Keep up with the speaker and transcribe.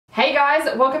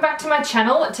guys, welcome back to my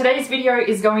channel. Today's video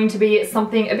is going to be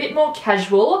something a bit more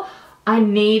casual. I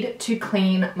need to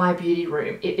clean my beauty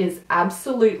room. It is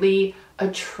absolutely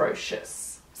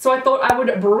atrocious. So I thought I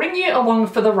would bring you along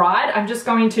for the ride. I'm just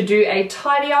going to do a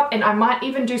tidy up and I might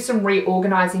even do some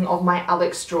reorganizing of my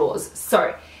Alex drawers.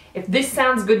 So if this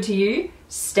sounds good to you,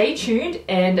 stay tuned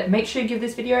and make sure you give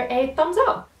this video a thumbs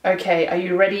up. Okay, are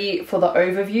you ready for the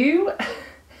overview?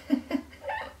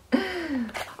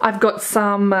 I've got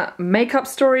some makeup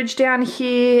storage down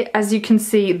here. As you can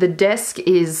see, the desk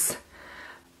is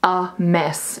a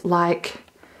mess. Like,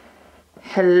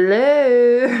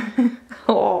 hello.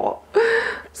 Oh,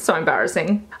 so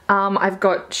embarrassing. I've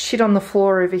got shit on the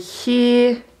floor over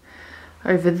here,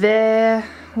 over there.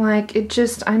 Like,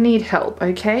 I need help,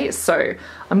 okay? So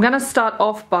I'm gonna start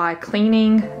off by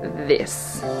cleaning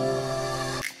this.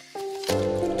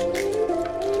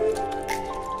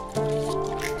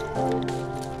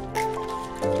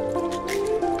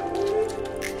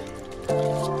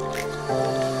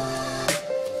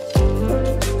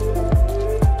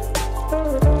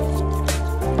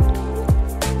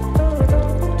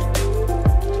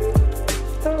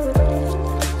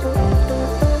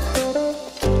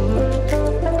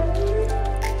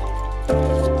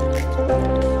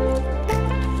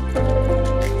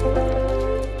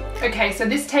 Okay, so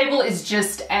this table is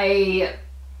just a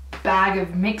bag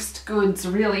of mixed goods,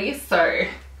 really. So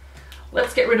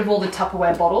let's get rid of all the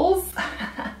Tupperware bottles.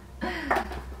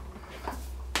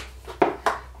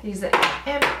 These are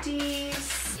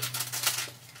empties.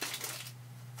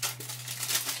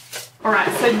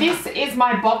 Alright, so this is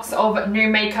my box of new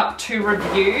makeup to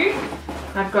review.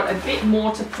 I've got a bit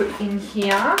more to put in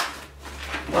here.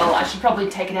 Well, I should probably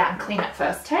take it out and clean it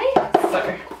first, hey?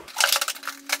 So.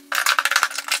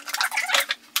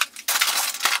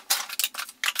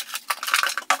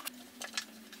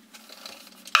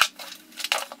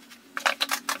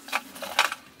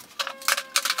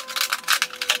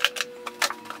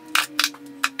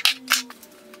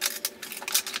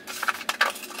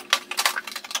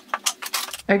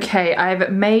 Okay,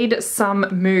 I've made some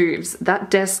moves.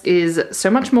 That desk is so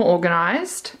much more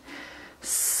organized.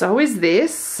 So is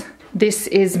this. This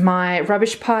is my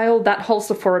rubbish pile. That whole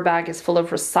Sephora bag is full of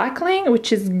recycling,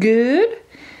 which is good.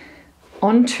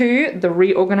 On to the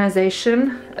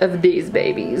reorganization of these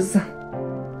babies.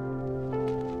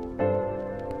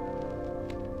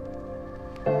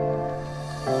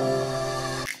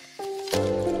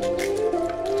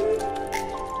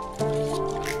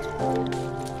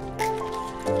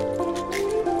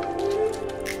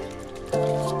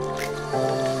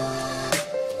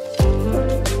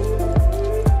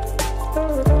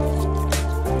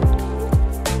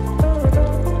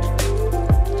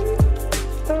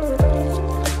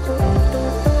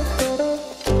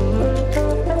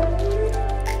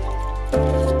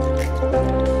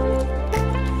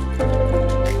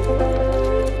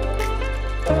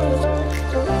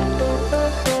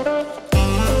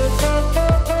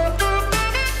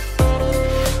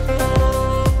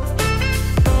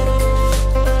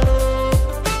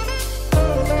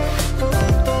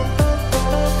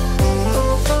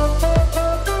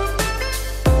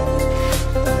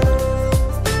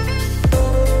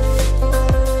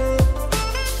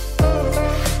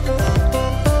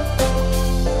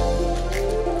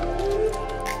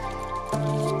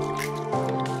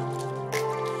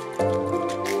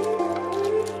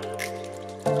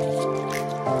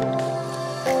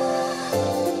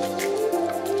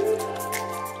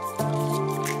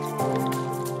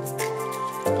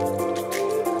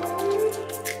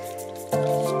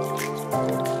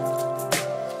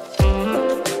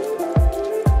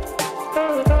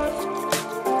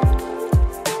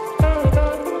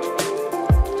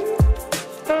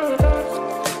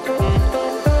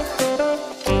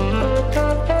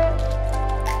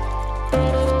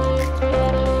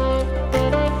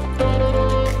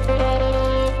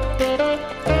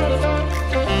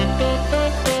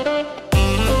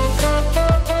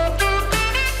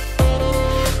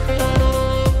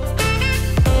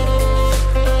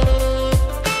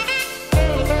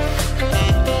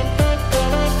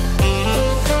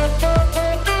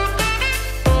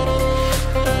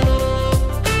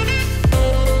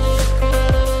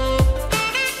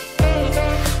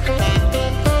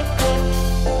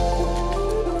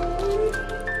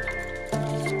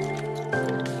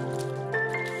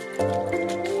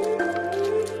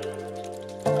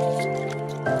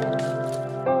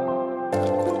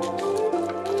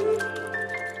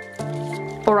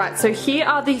 Alright, so here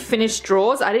are the finished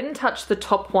drawers. I didn't touch the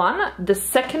top one. The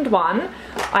second one,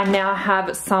 I now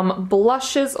have some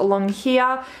blushes along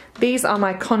here. These are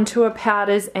my contour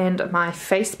powders and my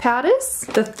face powders.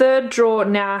 The third drawer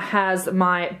now has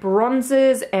my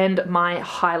bronzers and my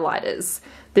highlighters.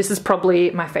 This is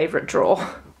probably my favorite drawer.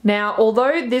 Now,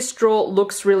 although this drawer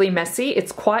looks really messy,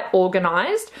 it's quite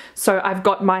organized. So I've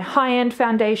got my high-end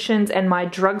foundations and my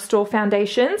drugstore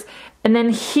foundations. And then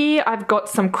here I've got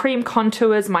some cream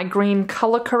contours, my green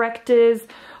color correctors,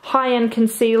 high-end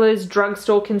concealers,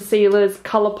 drugstore concealers,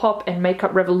 ColourPop and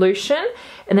Makeup Revolution.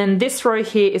 And then this row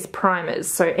here is primers.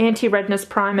 So anti-redness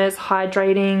primers,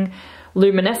 hydrating,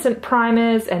 luminescent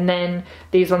primers, and then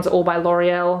these ones are all by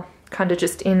L'Oreal, kind of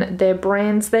just in their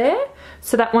brands there.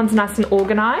 So that one's nice and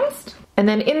organized. And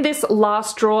then in this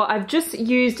last drawer, I've just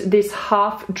used this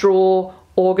half drawer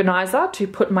organizer to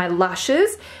put my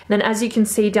lashes. And then as you can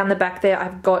see down the back there,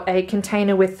 I've got a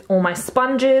container with all my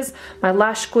sponges, my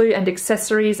lash glue and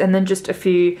accessories, and then just a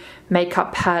few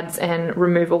makeup pads and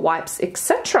remover wipes,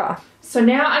 etc. So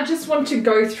now I just want to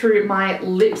go through my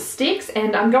lipsticks,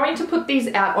 and I'm going to put these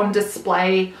out on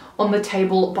display on the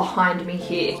table behind me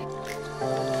here.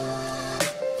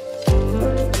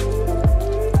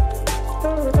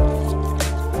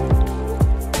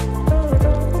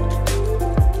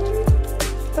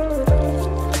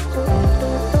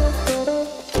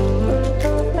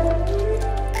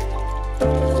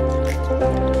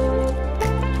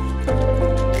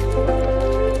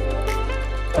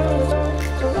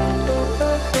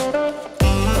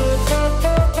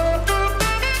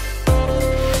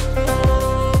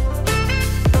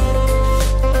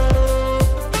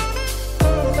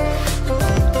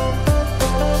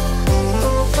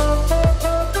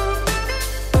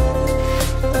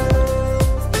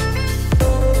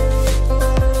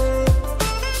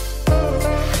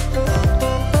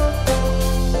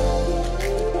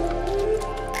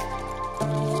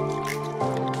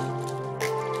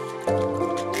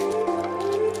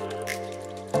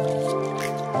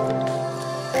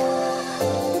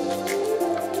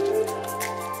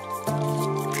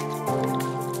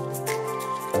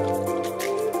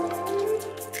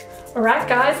 Alright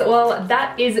guys, well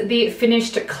that is the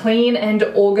finished clean and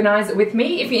organize with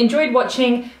me. If you enjoyed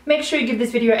watching, make sure you give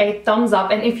this video a thumbs up,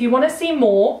 and if you want to see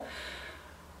more,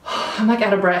 I'm like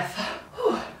out of breath.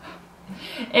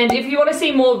 And if you want to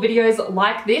see more videos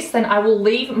like this, then I will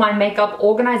leave my makeup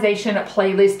organization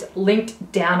playlist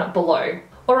linked down below.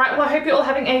 Alright, well I hope you're all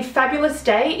having a fabulous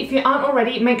day. If you aren't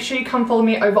already, make sure you come follow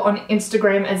me over on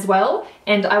Instagram as well,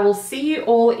 and I will see you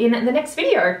all in the next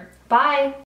video. Bye!